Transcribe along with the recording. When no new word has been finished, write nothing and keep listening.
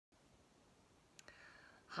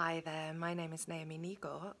Hi there, my name is Naomi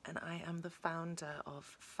Nigor and I am the founder of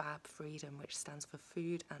Fab Freedom, which stands for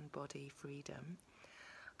Food and Body Freedom.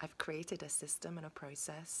 I've created a system and a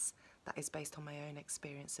process that is based on my own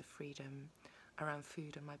experience of freedom around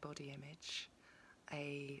food and my body image.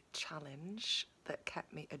 A challenge that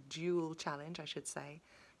kept me, a dual challenge I should say,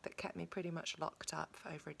 that kept me pretty much locked up for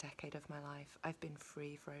over a decade of my life. I've been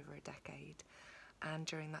free for over a decade. And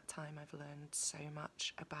during that time, I've learned so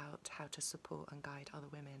much about how to support and guide other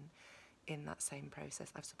women in that same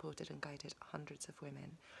process. I've supported and guided hundreds of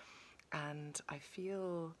women. And I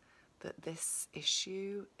feel that this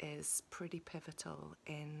issue is pretty pivotal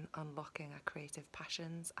in unlocking our creative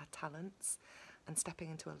passions, our talents, and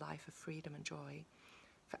stepping into a life of freedom and joy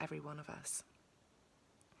for every one of us.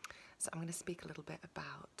 So I'm going to speak a little bit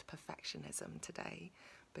about perfectionism today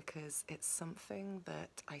because it's something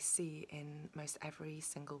that I see in most every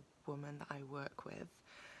single woman that I work with.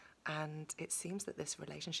 And it seems that this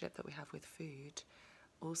relationship that we have with food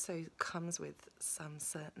also comes with some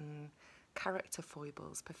certain character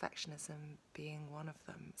foibles, perfectionism being one of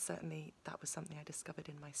them. Certainly that was something I discovered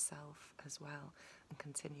in myself as well and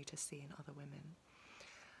continue to see in other women.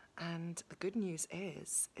 And the good news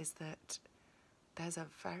is that there's a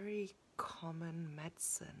very common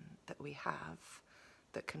medicine that we have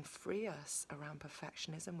that can free us around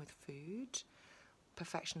perfectionism with food,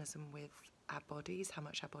 perfectionism with our bodies, how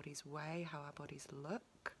much our bodies weigh, how our bodies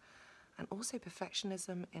look, and also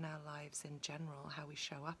perfectionism in our lives in general, how we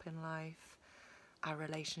show up in life, our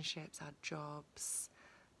relationships, our jobs,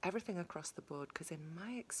 everything across the board. Because in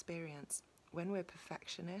my experience, when we're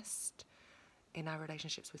perfectionist in our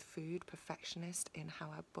relationships with food, perfectionist in how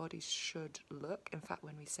our bodies should look, in fact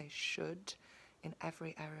when we say should in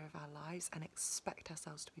every area of our lives and expect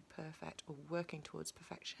ourselves to be perfect or working towards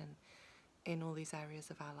perfection in all these areas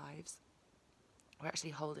of our lives, we're actually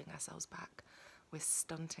holding ourselves back, we're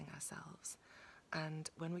stunting ourselves. And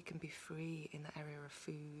when we can be free in the area of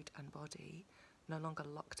food and body, no longer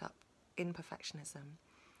locked up in perfectionism,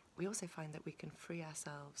 we also find that we can free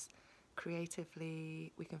ourselves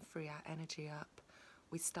creatively, we can free our energy up,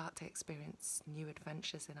 we start to experience new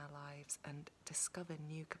adventures in our lives and discover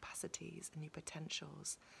new capacities and new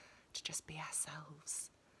potentials to just be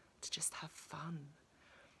ourselves, to just have fun.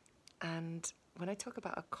 And when I talk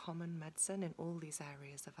about a common medicine in all these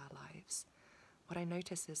areas of our lives, what I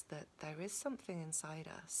notice is that there is something inside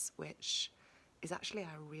us which is actually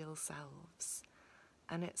our real selves.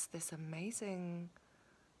 And it's this amazing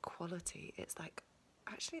quality. It's like,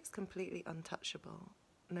 actually it's completely untouchable.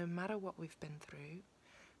 No matter what we've been through,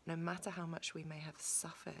 no matter how much we may have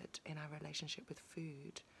suffered in our relationship with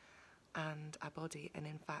food and our body, and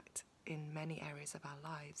in fact in many areas of our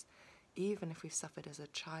lives, even if we've suffered as a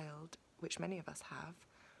child, which many of us have,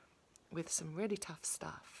 with some really tough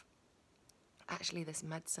stuff, actually this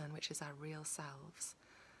medicine, which is our real selves,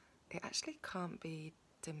 it actually can't be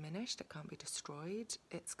diminished, it can't be destroyed,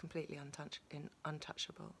 it's completely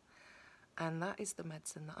untouchable. And that is the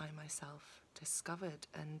medicine that I myself discovered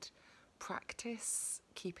and practice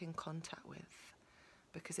keeping contact with,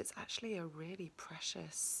 because it's actually a really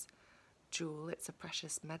precious jewel, it's a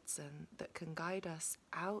precious medicine that can guide us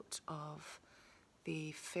out of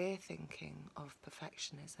the fear thinking of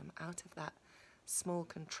perfectionism, out of that small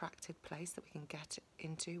contracted place that we can get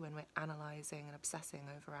into when we're analysing and obsessing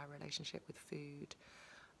over our relationship with food,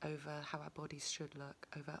 over how our bodies should look,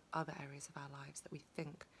 over other areas of our lives that we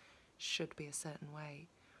think should be a certain way.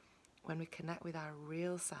 When we connect with our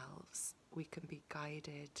real selves, we can be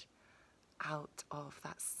guided out of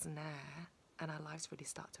that snare and our lives really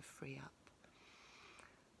start to free up.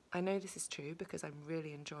 I know this is true because I'm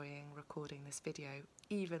really enjoying recording this video,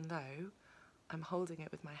 even though I'm holding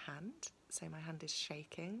it with my hand, so my hand is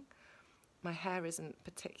shaking. My hair isn't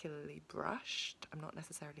particularly brushed, I'm not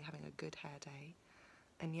necessarily having a good hair day,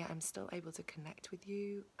 and yet I'm still able to connect with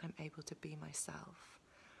you, I'm able to be myself.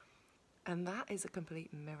 And that is a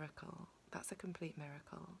complete miracle. That's a complete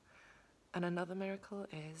miracle. And another miracle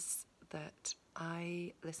is that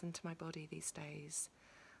I listen to my body these days.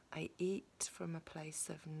 I eat from a place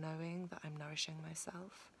of knowing that I'm nourishing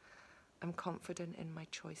myself. I'm confident in my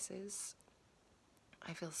choices.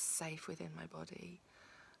 I feel safe within my body.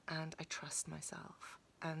 And I trust myself.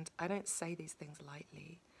 And I don't say these things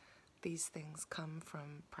lightly. These things come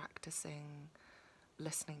from practicing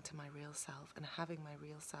listening to my real self and having my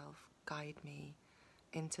real self guide me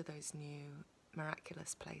into those new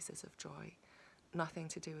miraculous places of joy. Nothing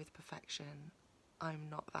to do with perfection. I'm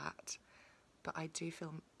not that. But I do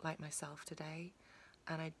feel like myself today,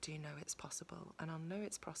 and I do know it's possible. And I'll know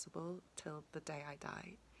it's possible till the day I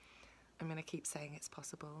die. I'm going to keep saying it's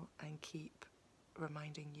possible and keep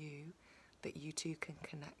reminding you that you too can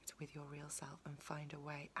connect with your real self and find a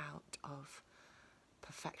way out of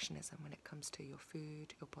perfectionism when it comes to your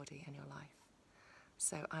food, your body and your life.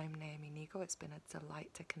 So I'm Naomi Nigo. It's been a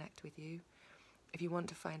delight to connect with you. If you want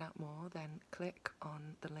to find out more, then click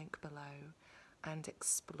on the link below and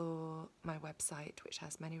explore my website, which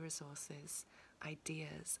has many resources,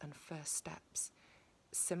 ideas and first steps,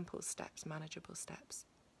 simple steps, manageable steps,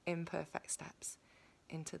 imperfect steps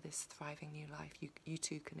into this thriving new life you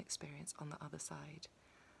too can experience on the other side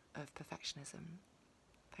of perfectionism.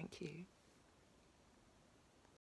 Thank you.